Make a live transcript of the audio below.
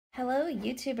Hello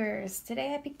YouTubers!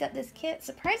 Today I picked up this kit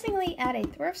surprisingly at a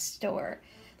thrift store.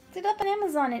 Looked it up on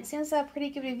Amazon. It seems to have pretty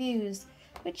good reviews,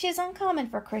 which is uncommon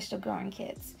for crystal growing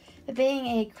kits. But being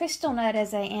a crystal nut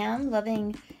as I am,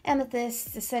 loving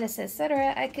amethysts,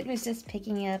 etc., I couldn't resist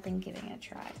picking it up and giving it a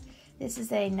try. This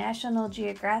is a National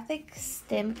Geographic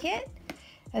STEM kit.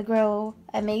 I grow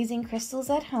amazing crystals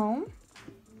at home.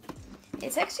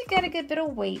 It's actually got a good bit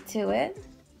of weight to it.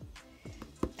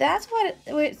 That's what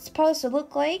it's supposed to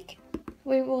look like.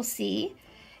 We will see.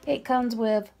 It comes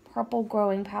with purple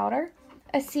growing powder,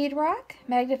 a seed rock,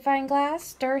 magnifying glass,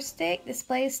 stir stick,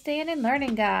 display stand, and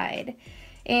learning guide.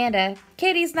 And a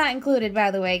kitty's not included, by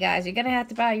the way, guys. You're gonna have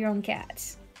to buy your own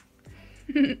cats.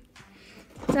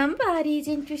 Somebody's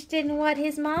interested in what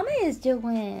his mama is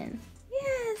doing.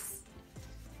 Yes.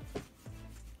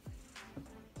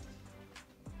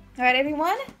 Alright,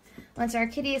 everyone. Once our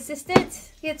kitty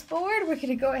assistant gets bored, we're going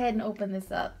to go ahead and open this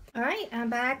up. Alright, I'm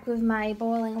back with my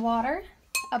boiling water,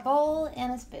 a bowl,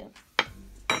 and a spoon.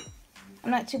 I'm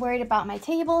not too worried about my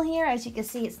table here. As you can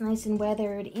see, it's nice and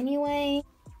weathered anyway.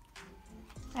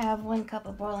 I have 1 cup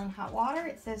of boiling hot water.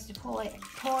 It says to pour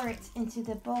it into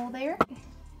the bowl there.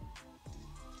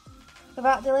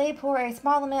 Without delay, pour a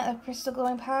small amount of crystal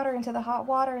glowing powder into the hot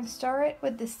water and stir it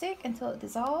with the stick until it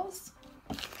dissolves.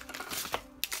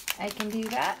 I can do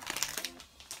that.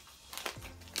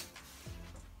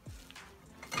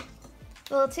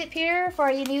 Little tip here for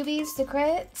you newbies to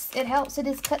crits. It helps to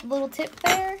just cut the little tip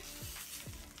there.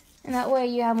 And that way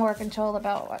you have more control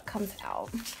about what comes out.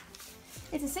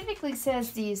 It specifically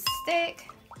says to use stick.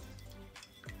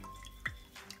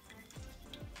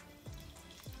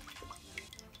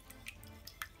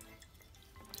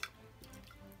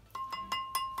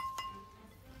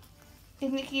 You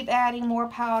can keep adding more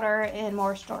powder and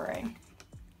more stirring.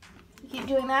 You keep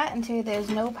doing that until there's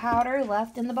no powder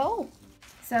left in the bowl.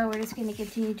 So we're just going to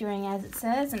continue doing as it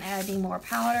says and adding more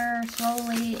powder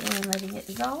slowly and letting it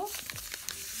dissolve.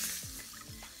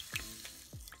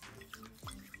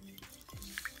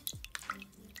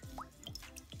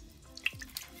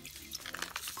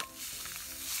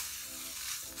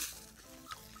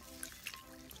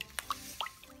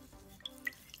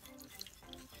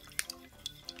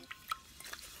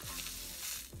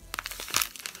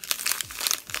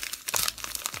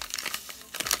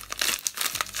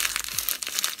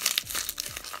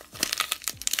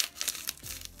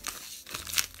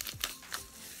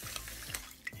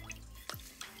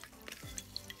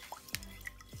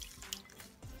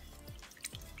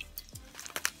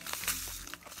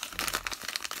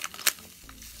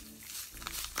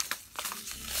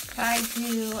 Try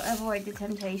to avoid the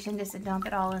temptation just to dump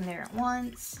it all in there at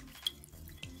once.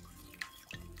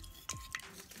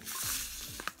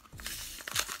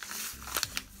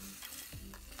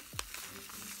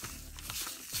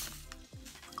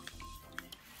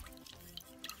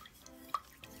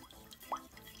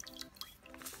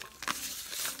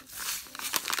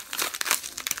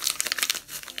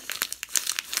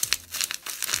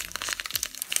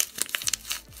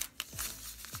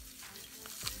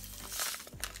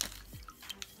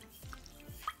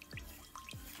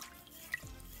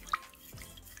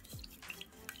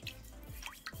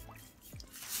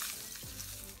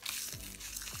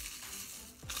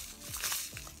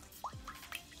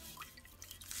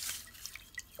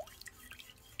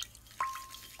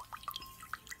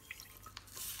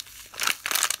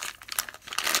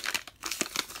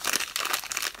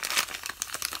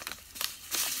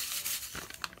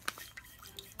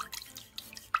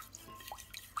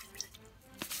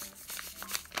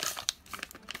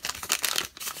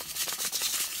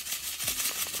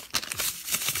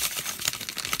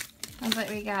 Looks like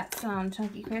we got some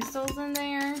chunky crystals in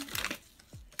there.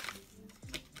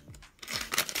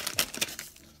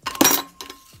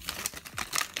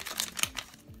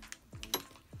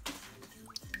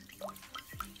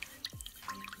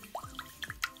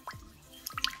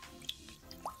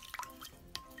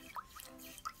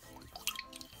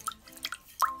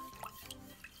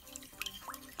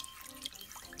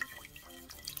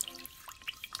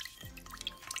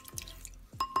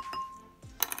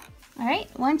 Alright,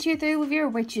 once you're through with your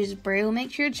witch's brew,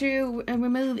 make sure to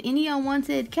remove any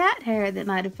unwanted cat hair that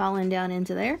might have fallen down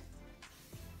into there.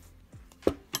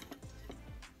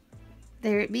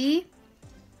 There it be.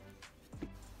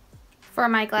 For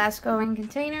my glass growing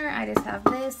container, I just have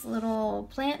this little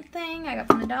plant thing I got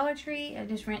from the Dollar Tree. I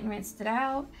just rinsed it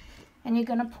out. And you're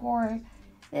going to pour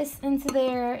this into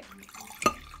there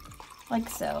like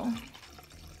so.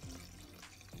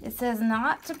 It says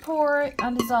not to pour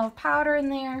undissolved powder in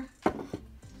there.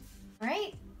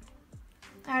 Alright,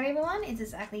 everyone, it's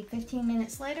exactly 15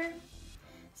 minutes later.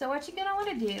 So what you're going to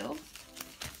want to do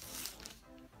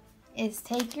is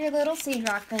take your little seed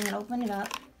rock thing and open it up.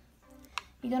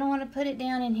 You're going to want to put it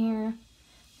down in here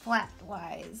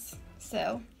flat-wise.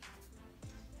 So,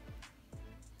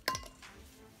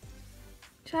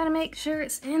 try to make sure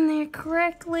it's in there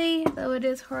correctly, though it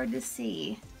is hard to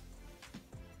see.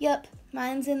 Yep,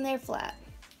 mine's in there flat.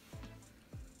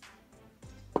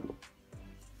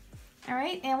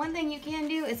 Alright, and one thing you can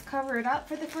do is cover it up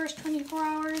for the first 24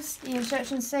 hours. The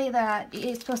instructions say that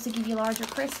it's supposed to give you larger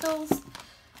crystals.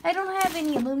 I don't have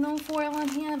any aluminum foil on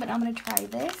here, but I'm going to try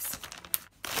this.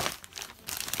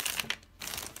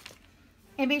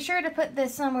 And be sure to put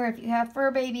this somewhere if you have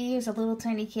fur babies or little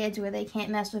tiny kids where they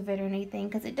can't mess with it or anything,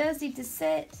 because it does need to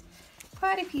sit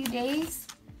quite a few days.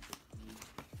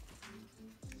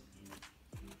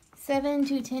 7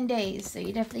 to 10 days, so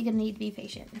you're definitely going to need to be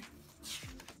patient.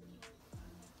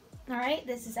 Alright,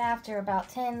 this is after about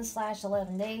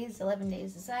 10/11 days, 11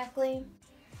 days exactly.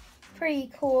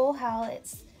 Pretty cool how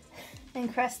it's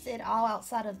encrusted all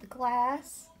outside of the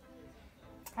glass.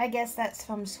 I guess that's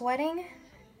from sweating.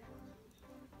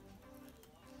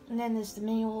 And then there's the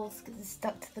manuals because it's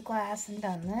stuck to the glass and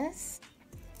done this.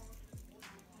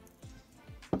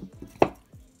 As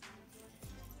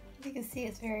you can see,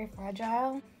 it's very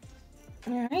fragile.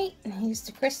 Alright, and here's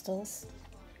the crystals.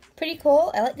 Pretty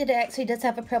cool. I like that it actually does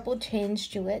have a purple tinge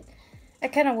to it. I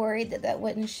kind of worried that that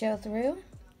wouldn't show through.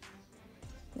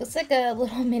 Looks like a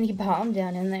little mini bomb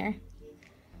down in there.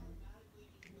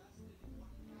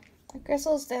 The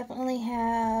crystals definitely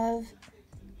have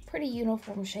pretty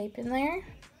uniform shape in there.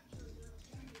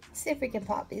 Let's see if we can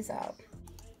pop these out.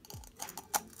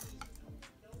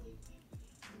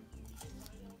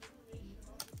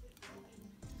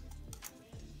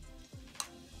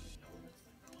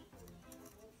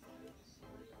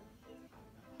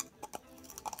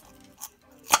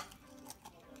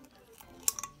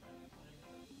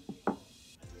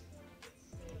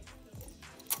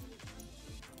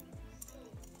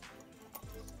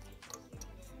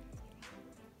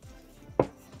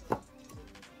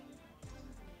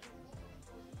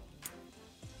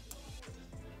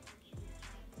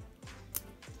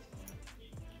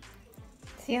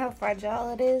 See how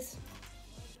fragile it is?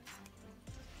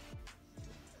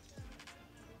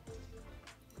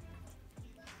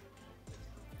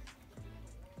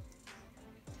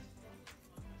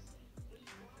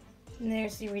 And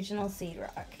there's the original seed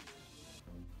rock.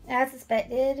 As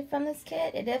expected from this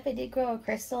kit, it definitely did grow a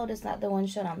crystal, just not the one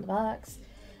shown on the box.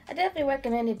 I definitely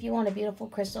recommend if you want a beautiful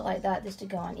crystal like that just to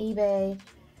go on eBay.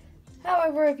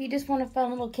 However, if you just want a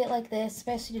fun little kit like this,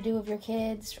 especially to do with your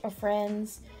kids or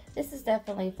friends, this is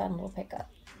definitely a fun little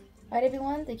pickup. Alright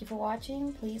everyone, thank you for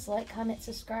watching. Please like, comment,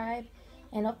 subscribe,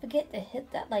 and don't forget to hit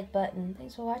that like button.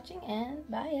 Thanks for watching, and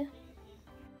bye.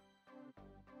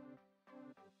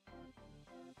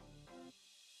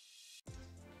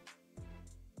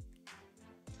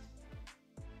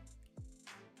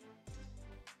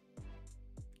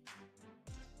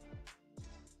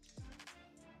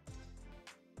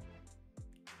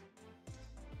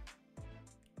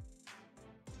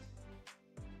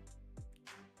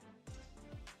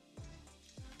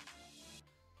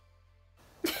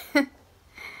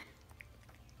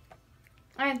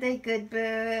 Aren't they good,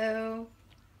 Boo?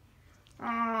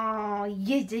 Oh,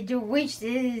 you did your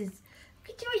wishes.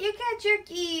 Look at you got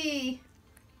jerky.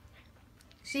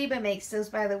 Sheba makes those,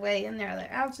 by the way, and they're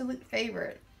their absolute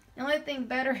favorite. The only thing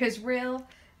better is real,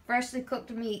 freshly cooked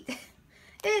meat.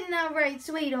 Isn't that right,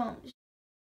 sweetheart?